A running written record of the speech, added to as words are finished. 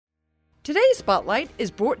Today's Spotlight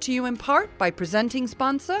is brought to you in part by presenting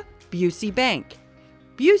sponsor, Busey Bank.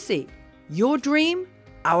 Busey, your dream,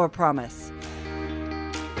 our promise.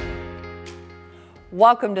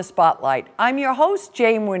 Welcome to Spotlight. I'm your host,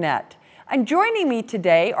 Jane Winnett. And joining me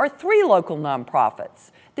today are three local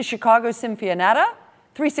nonprofits, the Chicago Sinfonietta,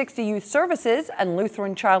 360 Youth Services, and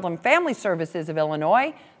Lutheran Child and Family Services of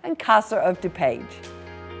Illinois, and CASA of DuPage.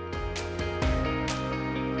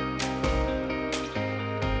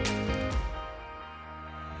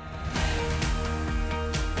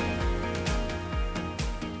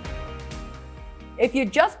 If you're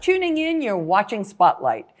just tuning in, you're watching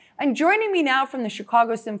Spotlight. And joining me now from the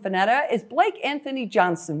Chicago Sinfonietta is Blake Anthony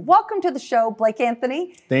Johnson. Welcome to the show, Blake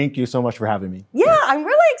Anthony. Thank you so much for having me. Yeah, I'm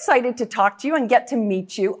really excited to talk to you and get to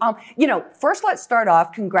meet you. First let's start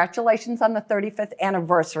off. Congratulations on the 35th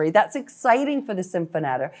anniversary. That's exciting for the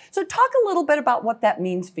Sinfonietta. So talk a little bit about what that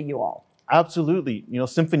means for you all. Absolutely.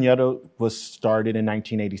 Sinfonietta was started in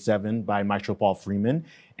 1987 by Maestro Paul Freeman,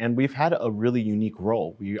 and we've had a really unique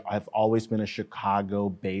role. We have always been a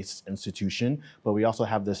Chicago-based institution, but we also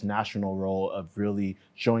have this national role of really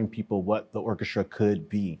showing people what the orchestra could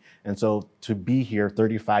be. And so to be here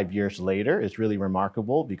 35 years later is really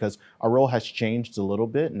remarkable because our role has changed a little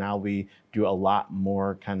bit. Now we do a lot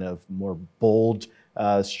more more bold,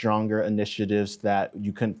 stronger initiatives that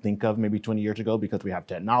you couldn't think of maybe 20 years ago because we have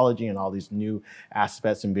technology and all these new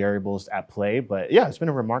aspects and variables at play. But yeah, it's been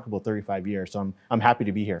a remarkable 35 years. So I'm happy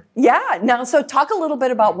to be here. Yeah. Now, so talk a little bit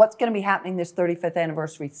about what's going to be happening this 35th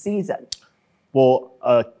anniversary season. Well,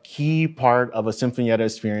 a key part of a Sinfonietta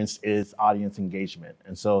experience is audience engagement.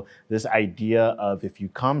 And so this idea of if you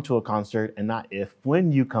come to a concert, and not if,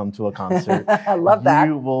 when you come to a concert, I love that.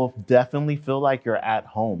 You will definitely feel like you're at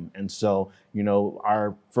home. And so,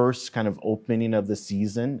 our first kind of opening of the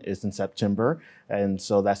season is in September. And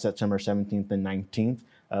so that's September 17th and 19th.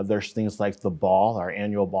 There's things like the ball, our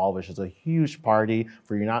annual ball, which is a huge party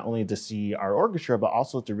for you not only to see our orchestra, but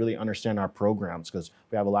also to really understand our programs, because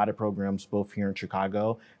we have a lot of programs both here in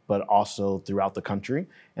Chicago, but also throughout the country.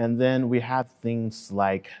 And then we have things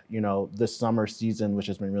like, the summer season, which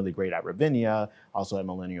has been really great at Ravinia, also at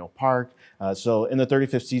Millennial Park. So in the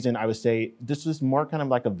 35th season, I would say this is more kind of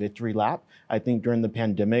like a victory lap. I think during the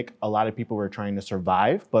pandemic, a lot of people were trying to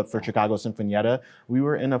survive, but for Chicago Sinfonietta, we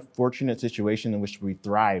were in a fortunate situation in which we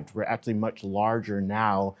thrived. We're actually much larger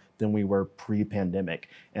now than we were pre-pandemic.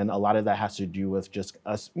 And a lot of that has to do with just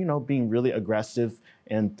us, being really aggressive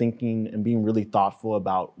and thinking and being really thoughtful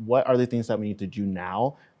about what are the things that we need to do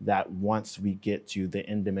now that once we get to the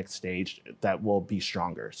endemic stage that will be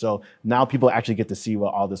stronger. So now people actually get to see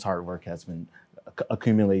what all this hard work has been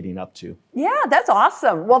accumulating up to. Yeah, that's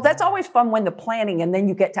awesome. Well, that's always fun when the planning and then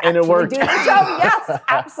you get to actually do the show. Yes,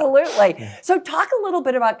 absolutely. So talk a little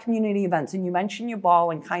bit about community events, and you mentioned your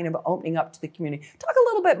ball and kind of opening up to the community. Talk a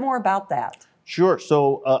little bit more about that. Sure.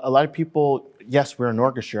 So a lot of people, yes, we're an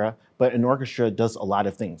orchestra, but an orchestra does a lot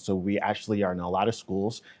of things. So we actually are in a lot of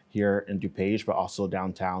schools here in DuPage, but also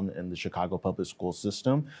downtown in the Chicago public school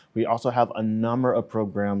system. We also have a number of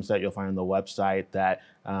programs that you'll find on the website that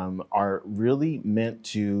are really meant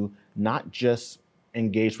to not just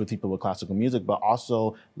engage with people with classical music, but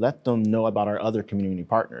also let them know about our other community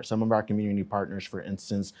partners. Some of our community partners, for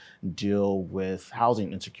instance, deal with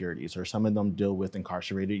housing insecurities, or some of them deal with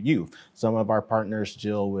incarcerated youth. Some of our partners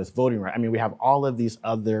deal with voting rights. I mean, we have all of these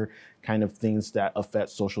other kind of things that affect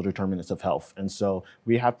social determinants of health. And so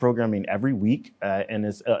we have programming every week, and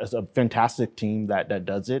it's a fantastic team that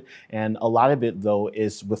does it. And a lot of it, though,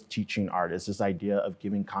 is with teaching artists, this idea of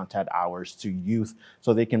giving contact hours to youth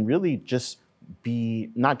so they can really just be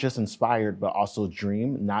not just inspired, but also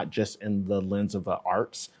dream, not just in the lens of the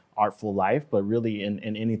artful life, but really in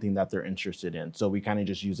anything that they're interested in. So we kind of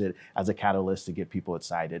just use it as a catalyst to get people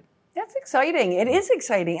excited. That's exciting. It is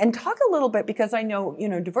exciting. And talk a little bit, because I know,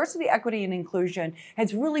 diversity, equity, and inclusion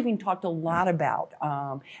has really been talked a lot about.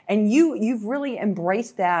 And you've really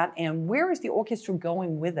embraced that. And where is the orchestra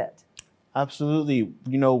going with it? Absolutely.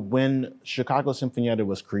 When Chicago Sinfonietta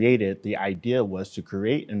was created, the idea was to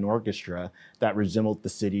create an orchestra that resembled the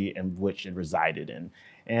city in which it resided in.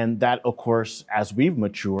 And that, of course, as we've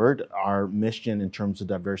matured, our mission in terms of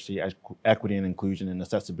diversity, equity, and inclusion and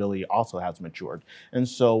accessibility also has matured. And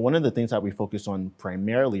so one of the things that we focus on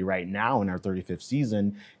primarily right now in our 35th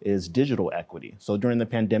season is digital equity. So during the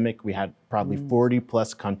pandemic, we had probably 40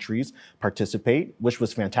 plus countries participate, which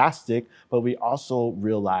was fantastic. But we also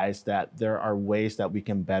realized that there are ways that we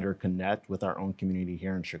can better connect with our own community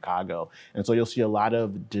here in Chicago. And so you'll see a lot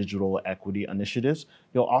of digital equity initiatives.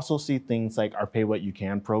 You'll also see things like our Pay What You Can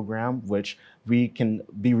band program, which we can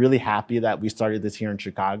be really happy that we started this here in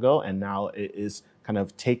Chicago, and now it is kind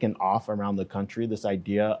of taken off around the country, this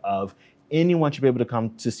idea of anyone should be able to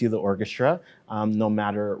come to see the orchestra, no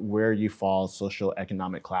matter where you fall social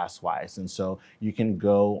economic class wise. And so you can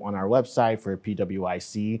go on our website for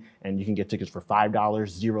PWIC and you can get tickets for $5,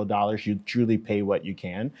 $0. You truly pay what you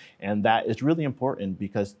can. And that is really important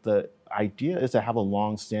because the idea is to have a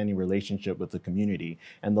long-standing relationship with the community.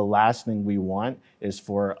 And the last thing we want is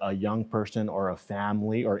for a young person or a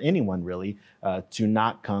family or anyone really to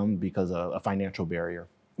not come because of a financial barrier.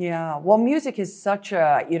 Yeah, well, music is such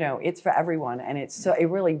a, it's for everyone, and it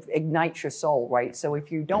really ignites your soul, right? So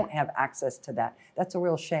if you don't have access to that, that's a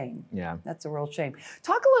real shame. Yeah. That's a real shame.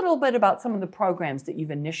 Talk a little bit about some of the programs that you've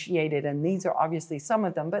initiated, and these are obviously some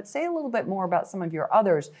of them, but say a little bit more about some of your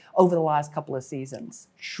others over the last couple of seasons.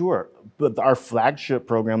 Sure, but our flagship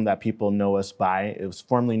program that people know us by, it was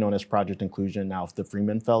formerly known as Project Inclusion, now it's the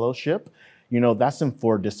Freeman Fellowship. That's in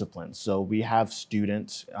 4 disciplines. So we have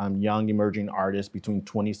students, young emerging artists between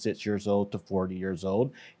 26 years old to 40 years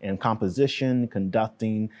old, in composition,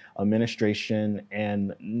 conducting, administration,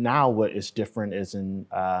 and now what is different is in,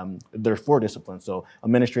 there are 4 disciplines. So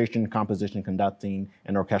administration, composition, conducting,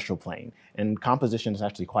 and orchestral playing. And composition is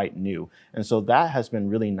actually quite new. And so that has been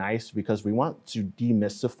really nice because we want to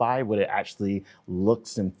demystify what it actually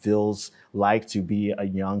looks and feels like to be a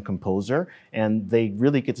young composer. And they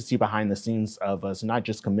really get to see behind the scenes of us not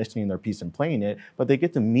just commissioning their piece and playing it, but they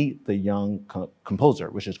get to meet the young composer,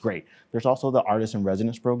 which is great. There's also the Artist in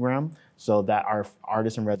Residence program. So that our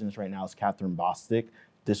Artist in Residence right now is Catherine Bostic.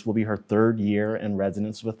 This will be her 3rd year in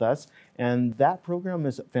residence with us. And that program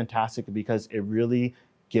is fantastic because it really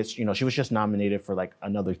gets, she was just nominated for like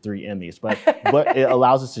another 3 Emmys, but what it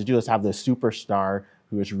allows us to do is have the superstar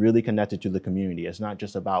who is really connected to the community. It's not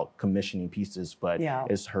just about commissioning pieces, but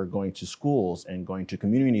it's her going to schools and going to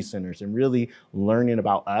community centers and really learning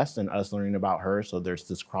about us and us learning about her. So there's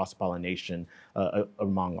this cross-pollination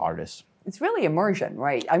among artists. It's really immersion,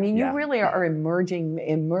 right? I mean, you really are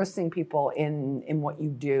immersing people in what you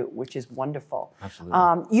do, which is wonderful.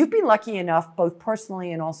 Absolutely. You've been lucky enough, both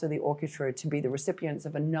personally and also the orchestra, to be the recipients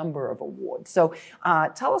of a number of awards. So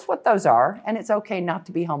tell us what those are, and it's okay not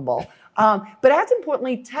to be humble. But as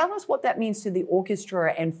importantly, tell us what that means to the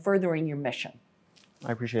orchestra and furthering your mission.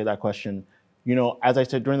 I appreciate that question. As I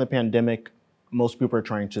said, during the pandemic, most people are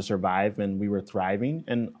trying to survive, and we were thriving.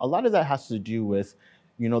 And a lot of that has to do with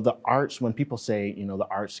the arts. When people say, the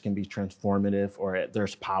arts can be transformative or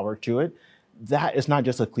there's power to it, that is not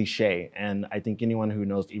just a cliche. And I think anyone who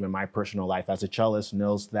knows even my personal life as a cellist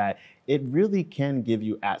knows that it really can give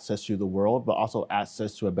you access to the world, but also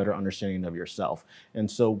access to a better understanding of yourself.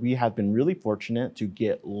 And so we have been really fortunate to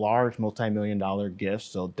get large multi-million-dollar gifts,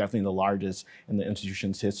 so definitely the largest in the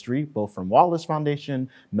institution's history, both from Wallace Foundation,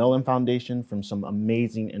 Mellon Foundation, from some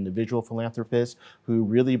amazing individual philanthropists who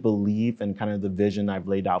really believe in kind of the vision I've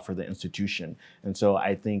laid out for the institution. And so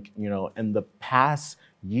I think, in the past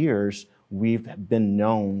years, we've been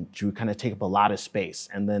known to kind of take up a lot of space.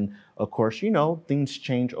 And then, of course, things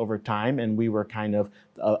change over time, and we were kind of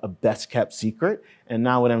a best kept secret. And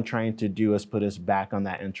now what I'm trying to do is put us back on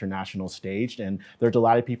that international stage. And there's a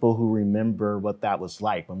lot of people who remember what that was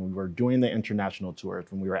like when we were doing the international tours,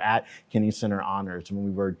 when we were at Kennedy Center Honors, when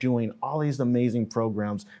we were doing all these amazing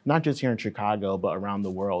programs, not just here in Chicago, but around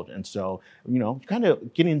the world. And so, kind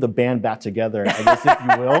of getting the band back together, I guess, if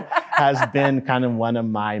you will, has been kind of one of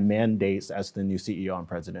my mandates as the new CEO and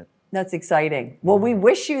president. That's exciting. Well, we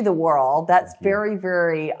wish you the world. That's very,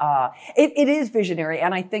 very, it is visionary.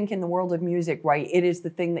 And I think in the world of music, right, it is the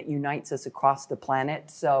thing that unites us across the planet.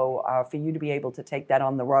 So for you to be able to take that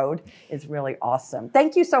on the road is really awesome.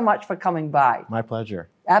 Thank you so much for coming by. My pleasure.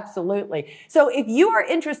 Absolutely. So if you are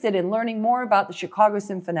interested in learning more about the Chicago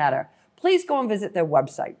Sinfonietta, please go and visit their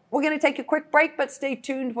website. We're going to take a quick break, but stay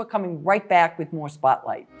tuned. We're coming right back with more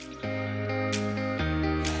Spotlight.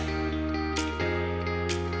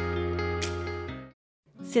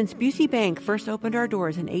 Since Busey Bank first opened our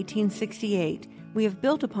doors in 1868, we have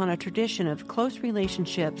built upon a tradition of close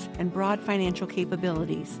relationships and broad financial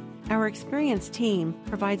capabilities. Our experienced team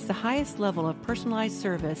provides the highest level of personalized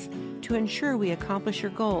service to ensure we accomplish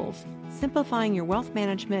your goals, simplifying your wealth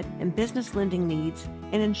management and business lending needs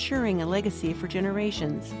and ensuring a legacy for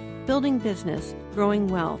generations. Building business, growing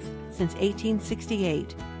wealth since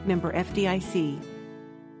 1868. Member FDIC.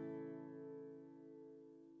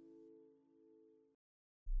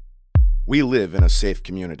 We live in a safe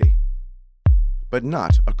community, but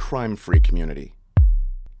not a crime-free community.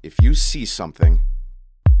 If you see something,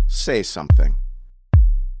 say something.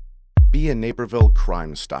 Be a Naperville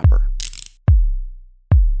Crime Stopper.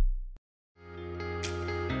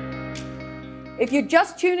 If you're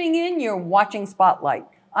just tuning in, you're watching Spotlight.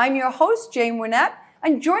 I'm your host, Jane Winnett,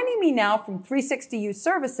 and joining me now from 360 Youth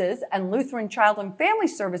Services and Lutheran Child and Family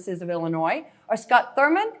Services of Illinois are Scott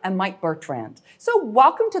Thurman and Mike Bertrand. So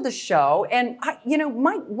welcome to the show. And,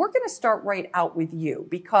 Mike, we're going to start right out with you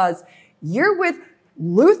because you're with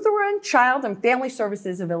Lutheran Child and Family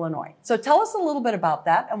Services of Illinois. So tell us a little bit about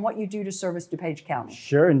that and what you do to service DuPage County.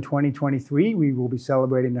 Sure. In 2023, we will be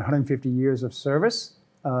celebrating 150 years of service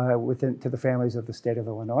to the families of the state of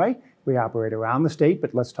Illinois. We operate around the state,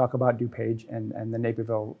 but let's talk about DuPage and the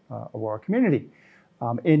Naperville, Aurora community.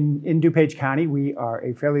 In DuPage County, we are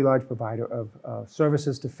a fairly large provider of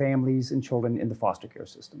services to families and children in the foster care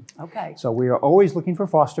system. Okay. So we are always looking for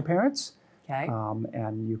foster parents. Okay.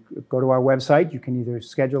 And you go to our website. You can either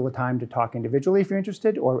schedule a time to talk individually if you're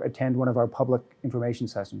interested, or attend one of our public information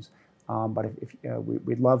sessions. But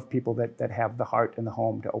we'd love people that have the heart and the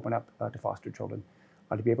home to open up to foster children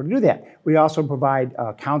to be able to do that. We also provide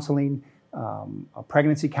counseling,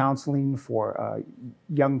 pregnancy counseling for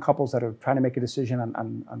young couples that are trying to make a decision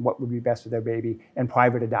on what would be best for their baby, and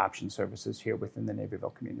private adoption services here within the Naperville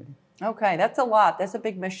community. Okay, that's a lot. That's a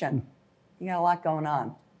big mission. You got a lot going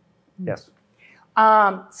on. Yes.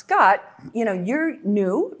 Scott, you're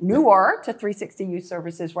newer to 360 Youth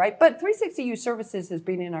Services, right? But 360 Youth Services has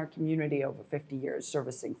been in our community over 50 years,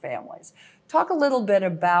 servicing families. Talk a little bit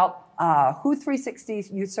about who 360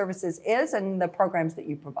 Youth Services is and the programs that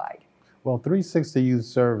you provide. Well, 360 Youth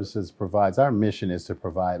Services provides, our mission is to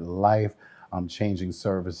provide life-changing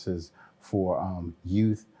services for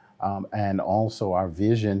youth, and also our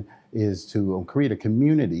vision is to create a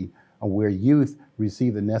community where youth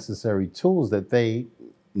receive the necessary tools that they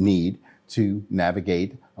need to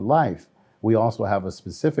navigate life. We also have a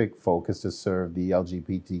specific focus to serve the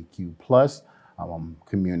LGBTQ plus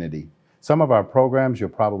community. Some of our programs, you're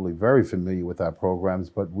probably very familiar with our programs,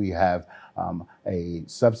 but we have a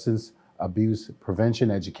substance abuse prevention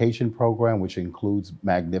education program, which includes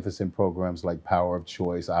magnificent programs like Power of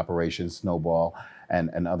Choice, Operation Snowball,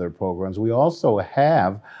 and other programs. We also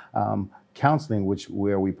have counseling,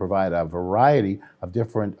 where we provide a variety of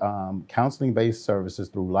different counseling-based services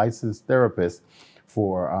through licensed therapists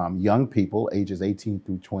for young people ages 18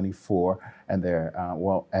 through 24 and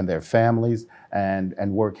their families,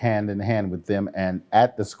 and work hand in hand with them and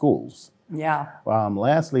at the schools. Yeah.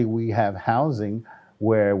 Lastly, we have housing,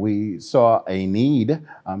 where we saw a need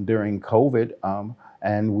during COVID,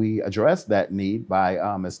 and we addressed that need by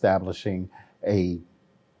establishing a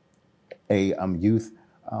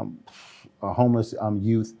homeless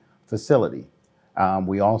youth facility.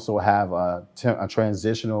 We also have a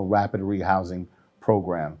transitional rapid rehousing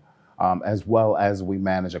program, as well as we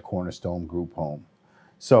manage a Cornerstone group home.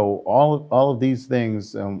 So all of these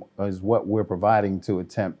things is what we're providing to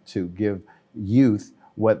attempt to give youth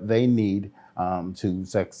what they need to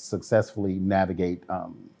successfully navigate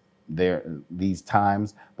these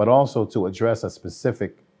times, but also to address a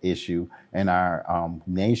specific issue in our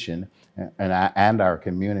nation and our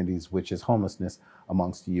communities, which is homelessness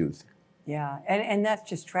amongst youth. Yeah, and that's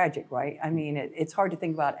just tragic, right? I mean, it's hard to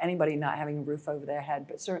think about anybody not having a roof over their head,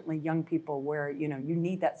 but certainly young people where, you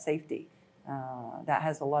need that safety. That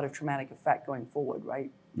has a lot of traumatic effect going forward,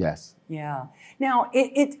 right? Yes. Yeah. Now,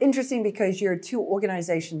 it's interesting because your two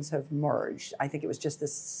organizations have merged. I think it was just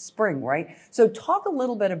this spring, right? So talk a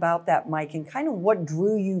little bit about that, Mike, and kind of what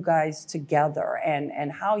drew you guys together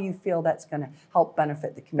and how you feel that's going to help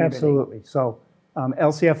benefit the community. Absolutely. So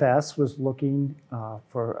LCFS was looking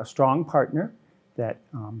for a strong partner that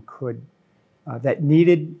that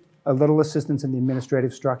needed a little assistance in the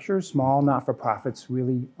administrative structure. Small not-for-profits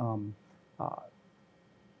really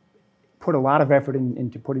put a lot of effort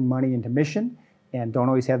into putting money into mission, and don't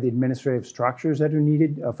always have the administrative structures that are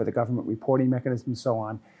needed for the government reporting mechanism and so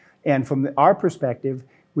on. And from our perspective,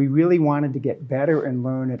 we really wanted to get better and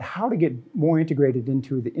learn at how to get more integrated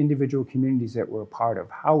into the individual communities that we're a part of,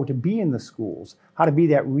 how to be in the schools, how to be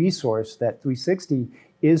that resource that 360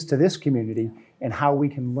 is to this community, and how we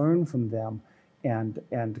can learn from them and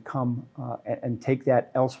come and take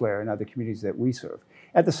that elsewhere in other communities that we serve.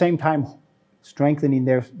 At the same time, strengthening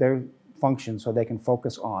their function so they can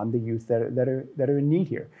focus on the youth that are in need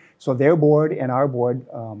here. So their board and our board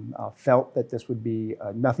felt that this would be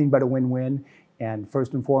nothing but a win-win. And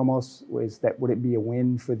first and foremost was that, would it be a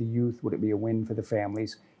win for the youth? Would it be a win for the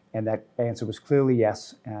families? And that answer was clearly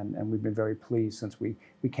yes. And we've been very pleased since we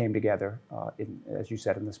came together, as you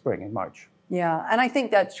said, in the spring, in March. Yeah, and I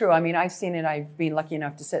think that's true. I mean, I've seen it. I've been lucky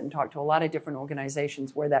enough to sit and talk to a lot of different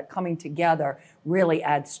organizations where that coming together really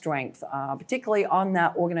adds strength, particularly on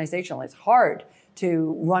that organizational. It's hard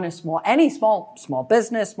to run any small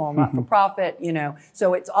business, small not-for-profit, you know.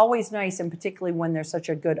 So it's always nice, and particularly when there's such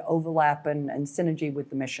a good overlap and synergy with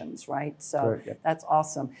the missions, right? So Sure, yeah. that's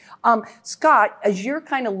awesome. Scott, as you're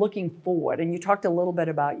kind of looking forward, and you talked a little bit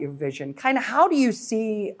about your vision, kind of how do you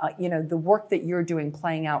see, you know, the work that you're doing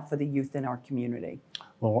playing out for the youth in our community?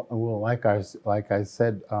 Well, like I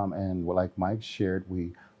said, and like Mike shared,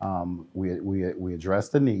 we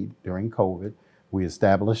addressed the need during COVID. We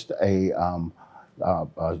established a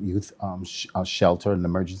youth shelter, an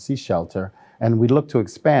emergency shelter, and we look to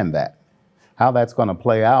expand that. How that's going to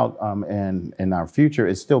play out in our future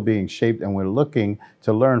is still being shaped, and we're looking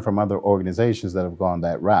to learn from other organizations that have gone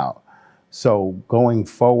that route. So going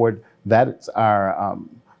forward, that's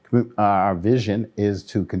our vision is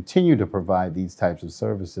to continue to provide these types of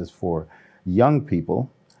services for young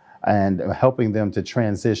people and helping them to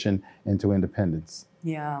transition into independence.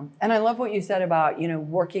 Yeah, and I love what you said about, you know,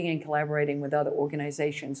 working and collaborating with other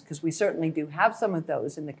organizations, because we certainly do have some of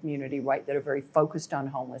those in the community, right, that are very focused on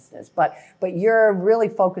homelessness. But you're really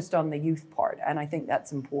focused on the youth part, and I think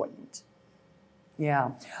that's important.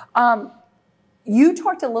 Yeah. You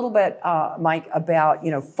talked a little bit, Mike, about, you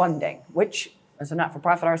know, funding, which as a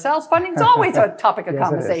not-for-profit ourselves, funding's always a topic of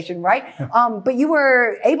conversation, right? But you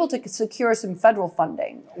were able to secure some federal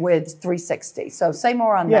funding with 360. So say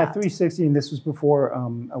more on that. Yeah, 360, and this was before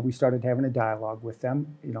we started having a dialogue with them.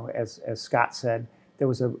 You know, as Scott said, there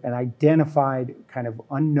was an identified kind of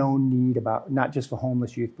unknown need about not just for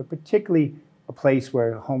homeless youth, but particularly a place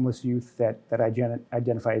where homeless youth that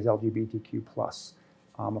identify as LGBTQ+,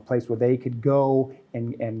 a place where they could go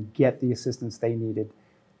and get the assistance they needed.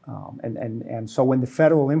 And so when the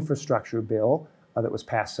federal infrastructure bill that was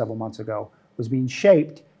passed several months ago was being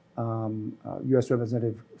shaped, U.S.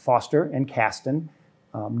 Representative Foster and Kasten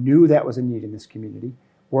knew that was a need in this community,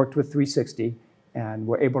 worked with 360, and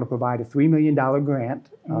were able to provide a $3 million grant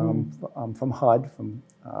from HUD,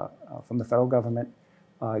 from the federal government,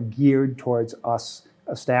 geared towards us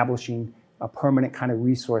establishing a permanent kind of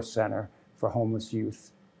resource center for homeless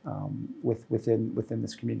youth within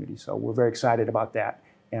this community. So we're very excited about that.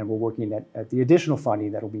 And we're working at the additional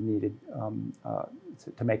funding that will be needed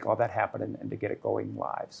to make all that happen and to get it going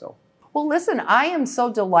live. So, well, listen, I am so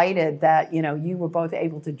delighted that, you know, you were both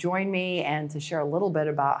able to join me and to share a little bit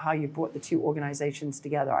about how you brought the two organizations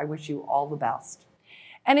together. I wish you all the best.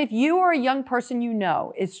 And if you or a young person you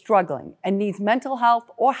know is struggling and needs mental health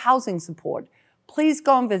or housing support, please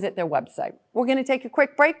go and visit their website. We're going to take a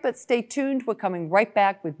quick break, but stay tuned. We're coming right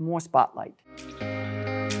back with more Spotlight.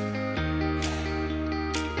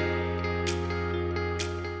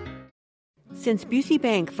 Since Busey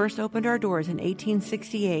Bank first opened our doors in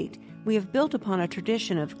 1868, we have built upon a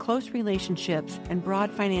tradition of close relationships and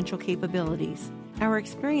broad financial capabilities. Our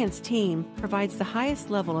experienced team provides the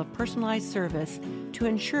highest level of personalized service to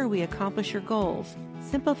ensure we accomplish your goals,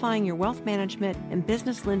 simplifying your wealth management and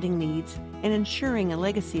business lending needs and ensuring a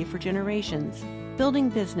legacy for generations. Building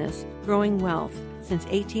business, growing wealth since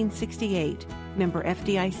 1868. Member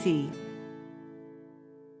FDIC.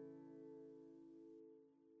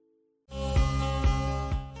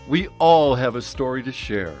 We all have a story to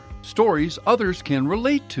share, stories others can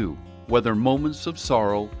relate to, whether moments of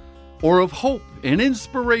sorrow or of hope and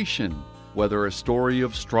inspiration, whether a story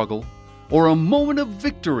of struggle or a moment of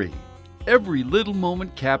victory. Every little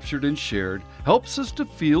moment captured and shared helps us to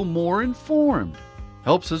feel more informed,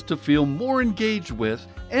 helps us to feel more engaged with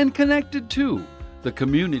and connected to the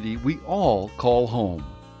community we all call home.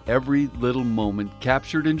 Every little moment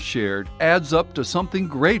captured and shared adds up to something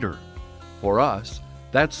greater. For us,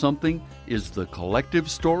 that something is the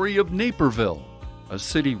collective story of Naperville, a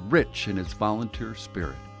city rich in its volunteer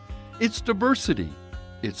spirit, its diversity,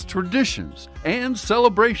 its traditions and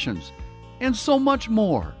celebrations, and so much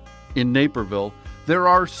more. In Naperville, there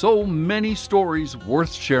are so many stories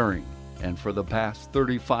worth sharing, and for the past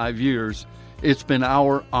 35 years, it's been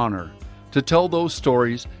our honor to tell those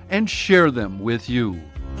stories and share them with you.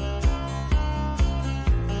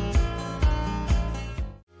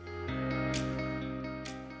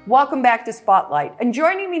 Welcome back to Spotlight. And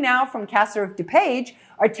joining me now from Casa of DuPage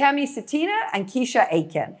are Tammy Satina and Keisha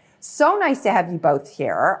Aiken. So nice to have you both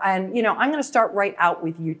here. And, you know, I'm going to start right out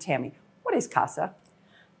with you, Tammy. What is CASA?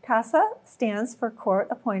 CASA stands for Court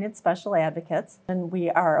Appointed Special Advocates, and we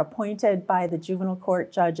are appointed by the juvenile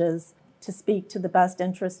court judges to speak to the best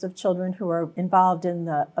interest of children who are involved in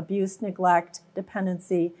the abuse, neglect,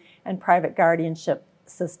 dependency, and private guardianship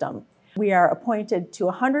system. We are appointed to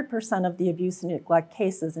 100% of the abuse and neglect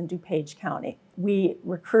cases in DuPage County. We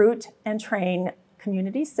recruit and train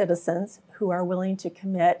community citizens who are willing to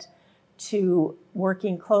commit to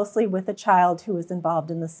working closely with a child who is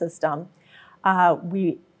involved in the system.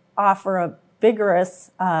 We offer a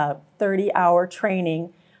vigorous 30-hour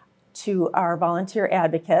training to our volunteer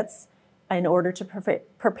advocates in order to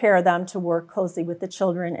prepare them to work closely with the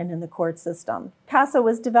children and in the court system. CASA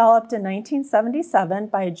was developed in 1977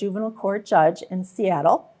 by a juvenile court judge in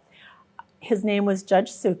Seattle. His name was Judge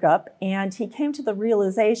Sukup, and he came to the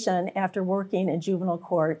realization after working in juvenile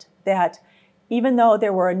court that even though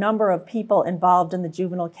there were a number of people involved in the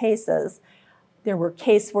juvenile cases, there were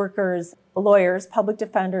caseworkers, lawyers, public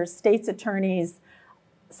defenders, state's attorneys,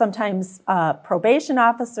 sometimes probation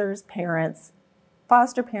officers, parents,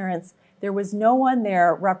 foster parents. There was no one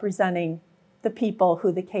there representing the people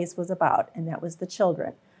who the case was about, and that was the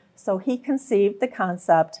children. So he conceived the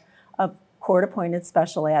concept of court-appointed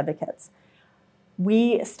special advocates.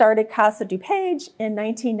 We started Casa DuPage in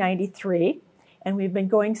 1993, and we've been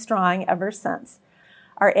going strong ever since.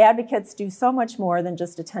 Our advocates do so much more than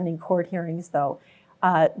just attending court hearings, though.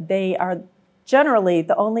 They are generally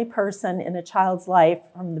the only person in a child's life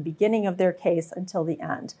from the beginning of their case until the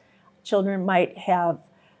end. Children might have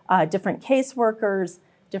different caseworkers,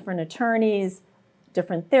 different attorneys,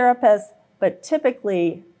 different therapists, but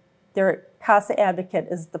typically their CASA advocate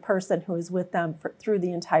is the person who is with them through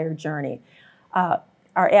the entire journey.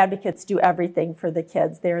 Our advocates do everything for the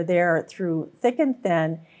kids. They're there through thick and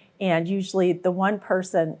thin, and usually the one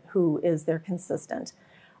person who is their consistent.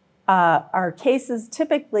 Our cases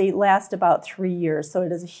typically last about 3 years, so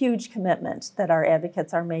it is a huge commitment that our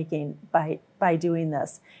advocates are making by doing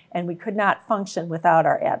this, and we could not function without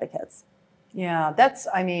our advocates. Yeah, that's,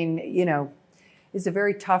 I mean, you know, it's a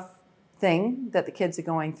very tough thing that the kids are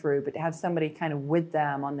going through, but to have somebody kind of with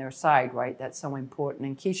them on their side, right, that's so important.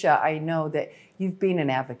 And Keisha, I know that you've been an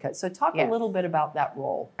advocate, so talk a little bit about that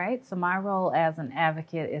role. Right, so my role as an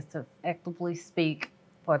advocate is to effectively speak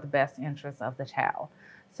for the best interests of the child.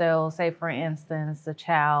 So say, for instance, the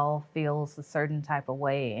child feels a certain type of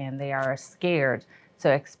way and they are scared to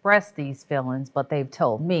express these feelings, but they've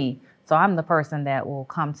told me. So I'm the person that will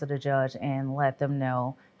come to the judge and let them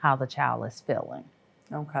know how the child is feeling.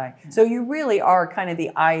 Okay. So you really are kind of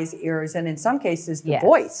the eyes, ears, and in some cases the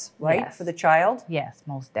voice, right, for the child? Yes,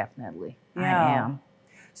 most definitely. Yeah. I am.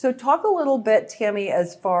 So talk a little bit, Tammy,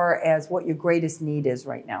 as far as what your greatest need is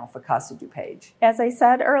right now for Casa DuPage. As I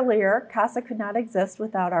said earlier, CASA could not exist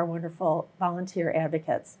without our wonderful volunteer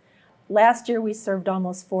advocates. Last year, we served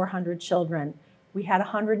almost 400 children. We had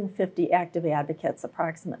 150 active advocates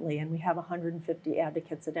approximately, and we have 150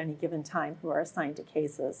 advocates at any given time who are assigned to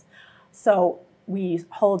cases. So we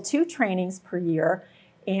hold 2 trainings per year,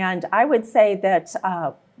 and I would say that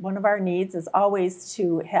one of our needs is always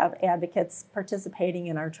to have advocates participating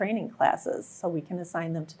in our training classes so we can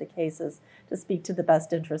assign them to the cases to speak to the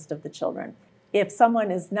best interest of the children. If someone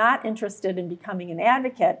is not interested in becoming an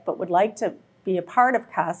advocate but would like to be a part of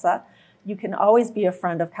CASA, you can always be a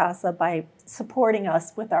friend of CASA by supporting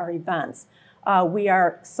us with our events. We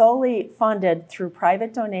are solely funded through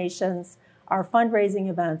private donations, our fundraising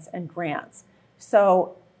events, and grants.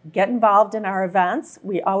 So get involved in our events.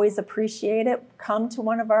 We always appreciate it. Come to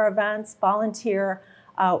one of our events, volunteer.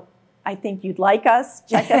 I think you'd like us.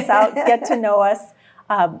 Check us out, get to know us.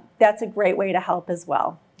 That's a great way to help as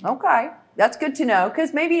well. Okay, that's good to know,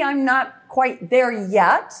 because maybe I'm not quite there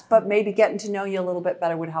yet, but maybe getting to know you a little bit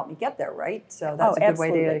better would help me get there, right? So that's a good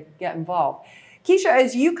way to get involved. Keisha,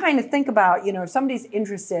 as you kind of think about, you know, if somebody's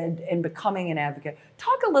interested in becoming an advocate,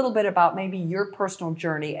 talk a little bit about maybe your personal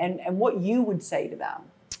journey and what you would say to them.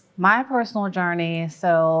 My personal journey,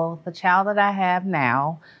 so the child that I have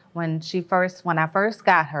now, when I first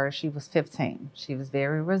got her, she was 15. She was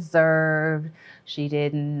very reserved. She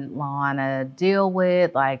didn't want to deal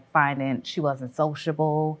with, she wasn't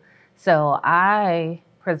sociable. So I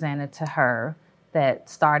presented to her that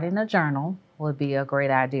starting a journal would be a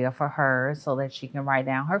great idea for her so that she can write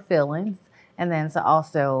down her feelings, and then to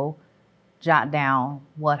also jot down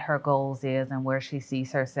what her goals is and where she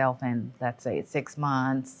sees herself in, let's say, 6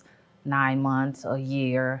 months, 9 months, a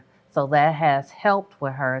year. So that has helped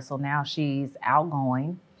with her. So now she's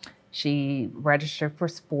outgoing. She registered for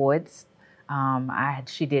sports.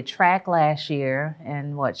 She did track last year,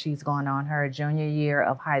 and she's going on her junior year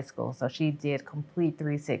of high school. So she did complete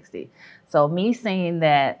 360. So me seeing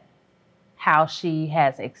that, how she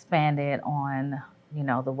has expanded on, you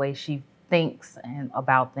know, the way she thinks and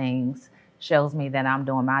about things, shows me that I'm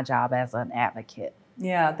doing my job as an advocate.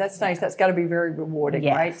 Yeah, that's nice. That's got to be very rewarding,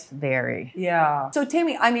 right? Yes, very. Yeah. So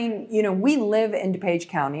Tammy, I mean, you know, we live in DuPage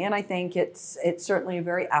County, and I think it's certainly a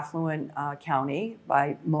very affluent county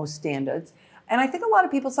by most standards. And I think a lot of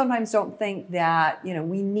people sometimes don't think that, you know,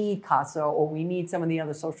 we need CASA or we need some of the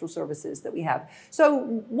other social services that we have.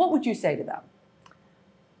 So what would you say to them?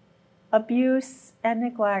 Abuse and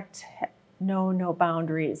neglect know no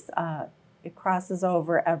boundaries. It crosses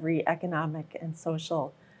over every economic and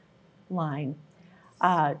social line.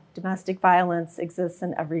 Domestic violence exists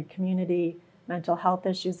in every community. Mental health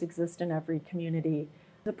issues exist in every community.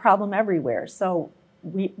 The problem everywhere. So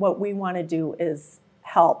what we want to do is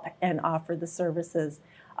help and offer the services.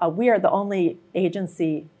 We are the only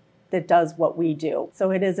agency that does what we do.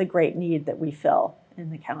 So it is a great need that we fill in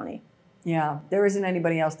the county. Yeah, there isn't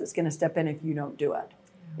anybody else that's going to step in if you don't do it.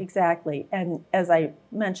 Exactly. And as I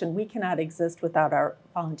mentioned, we cannot exist without our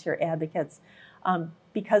volunteer advocates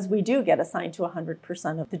because we do get assigned to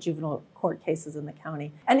 100% of the juvenile court cases in the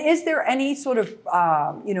county. And is there any sort of,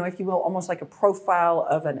 if you will, almost like a profile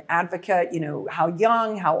of an advocate, how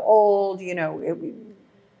young, how old,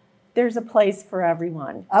 There's a place for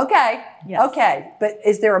everyone. Okay. Yes. Okay. But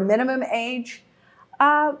is there a minimum age?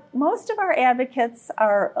 Most of our advocates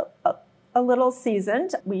are a little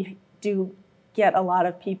seasoned. We do get a lot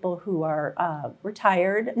of people who are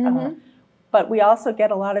retired, but we also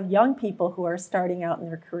get a lot of young people who are starting out in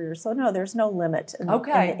their careers. So no, there's no limit in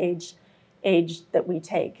the age that we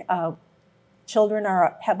take. Children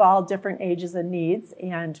have all different ages and needs,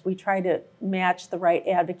 and we try to match the right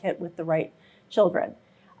advocate with the right children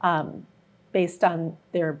based on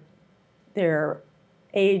their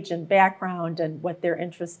age and background and what they're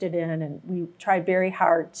interested in, and we try very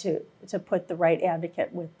hard to put the right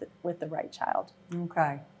advocate with the right child.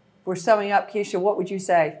 Okay. If we're summing up, Keisha, what would you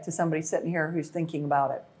say to somebody sitting here who's thinking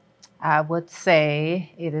about it? I would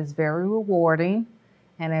say it is very rewarding,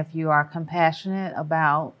 and if you are compassionate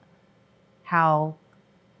about how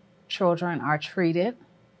children are treated,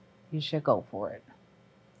 you should go for it.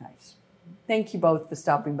 Nice. Thank you both for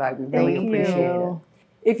stopping by. We really appreciate it.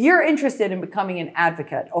 If you're interested in becoming an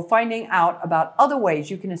advocate or finding out about other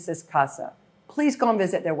ways you can assist CASA, please go and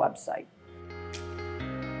visit their website.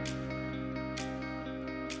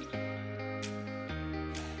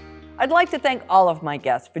 I'd like to thank all of my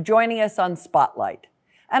guests for joining us on Spotlight,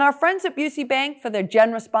 and our friends at Busey Bank for their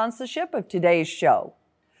generous sponsorship of today's show.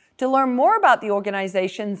 To learn more about the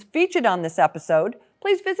organizations featured on this episode,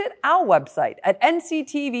 please visit our website at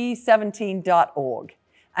nctv17.org.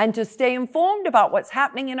 And to stay informed about what's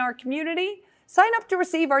happening in our community, sign up to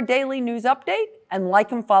receive our daily news update and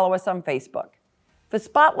like and follow us on Facebook. For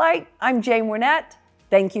Spotlight, I'm Jane Wynette.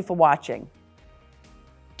 Thank you for watching.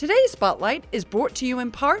 Today's Spotlight is brought to you in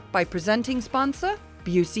part by presenting sponsor,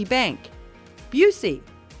 Busey Bank. Busey,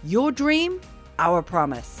 your dream, our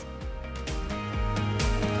promise.